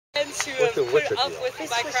and to have put up with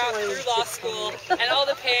my crap through law school and all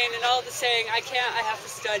the pain and all the saying, I can't, I have to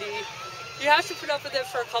study. You have to put up with it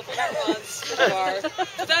for a couple more months for the bar,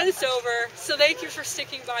 but then it's over. So thank you for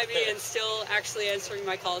sticking by me and still actually answering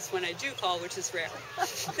my calls when I do call, which is rare.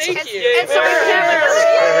 Thank you.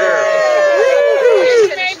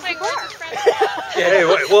 Hey,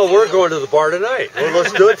 well, we're going to the bar tonight. Well,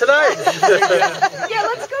 let's do it tonight. Yeah,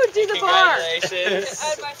 let's go do the bar. Congratulations.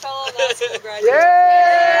 And my fellow law school graduates. Yay!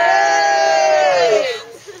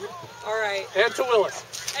 All right. And to Willis.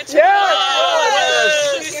 And to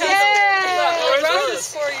Willis. The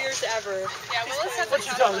roughest 4 years ever. Yeah, Willis has What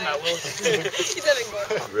you talking about, Willis? He's having more.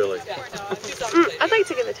 Really? Yeah. I'd like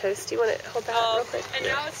to give a toast. Do you want to hold that up real quick? And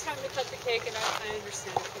now it's time to cut the cake, and I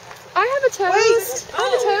understand it. I have a toast. I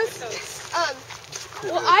have a toast.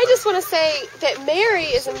 Well, I just want to say that Mary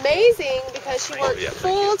is amazing because she worked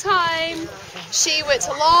full time. She went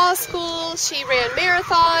to law school. She ran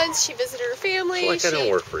marathons. She visited her family. Like I don't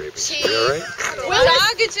work for you. She, all right?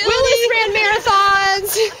 Willis ran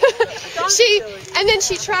marathons. And then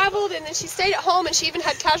she traveled, and then she stayed at home, and she even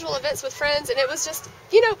had casual events with friends, and it was just,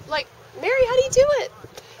 you know, like, Mary, how do you do it?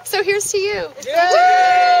 So here's to you.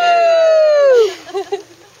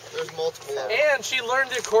 There's multiple. And she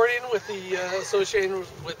learned the accordion with the association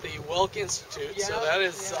with the Welk Institute. So that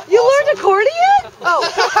is You awesome. learned accordion? Oh.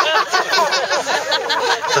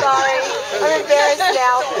 Sorry. I'm embarrassed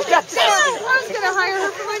now. I was going to hire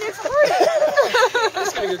her for my next party. I'm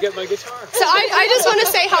just going to go get my guitar. So I just want to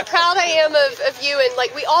say how proud I am of you. And,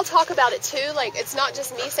 like, we all talk about it, too. Like, it's not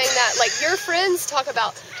just me saying that. Like, your friends talk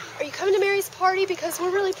about, are you coming to Mary's party? Because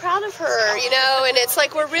we're really proud of her, you know? And it's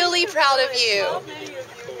like, we're really proud of you. How many of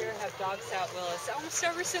you here have dogs out, Willis? Almost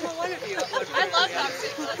every single one of you. I love dogs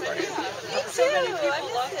sitting. Me too. So many people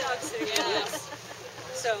love dogs sitting. Yes.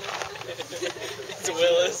 So. It's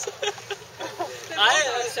Willis.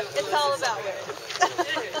 It's all about Willis.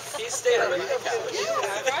 It is. He stayed on the couch.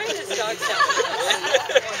 Brian is dogs out.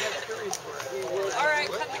 All right,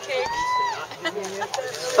 cut the cake. I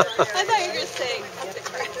thought you were going to say cut the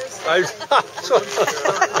crackers. All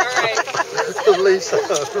right. Lisa,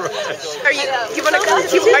 Are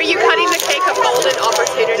you cutting the cake a golden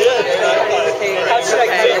opportunity? How should I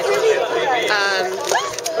cut it?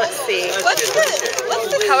 Let's see. What's the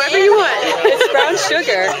However you want. It's brown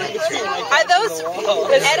sugar. Are those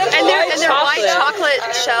edible? And they're white chocolate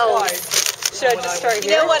shells. Should I just start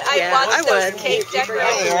here? You know what? I watched those would. cake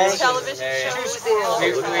decorations television shows.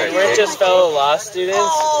 We weren't just fellow law students.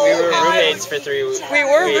 We were roommates for 3 weeks. We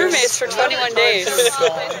were roommates for 21 days.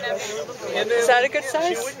 Is that a good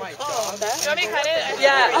size? Do you want me to cut it?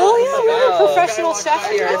 Yeah. Oh, yeah, we're a professional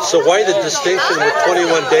chef here. so why the distinction with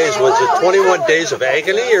 21 days? Was it 21 days of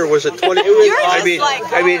agony, or was it 20? I mean,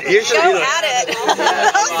 usually, Go at it.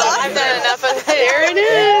 I've done enough of it. There it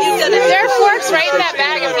is. There are forks right in that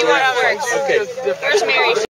bag if you want to work. Okay. Where's Mary?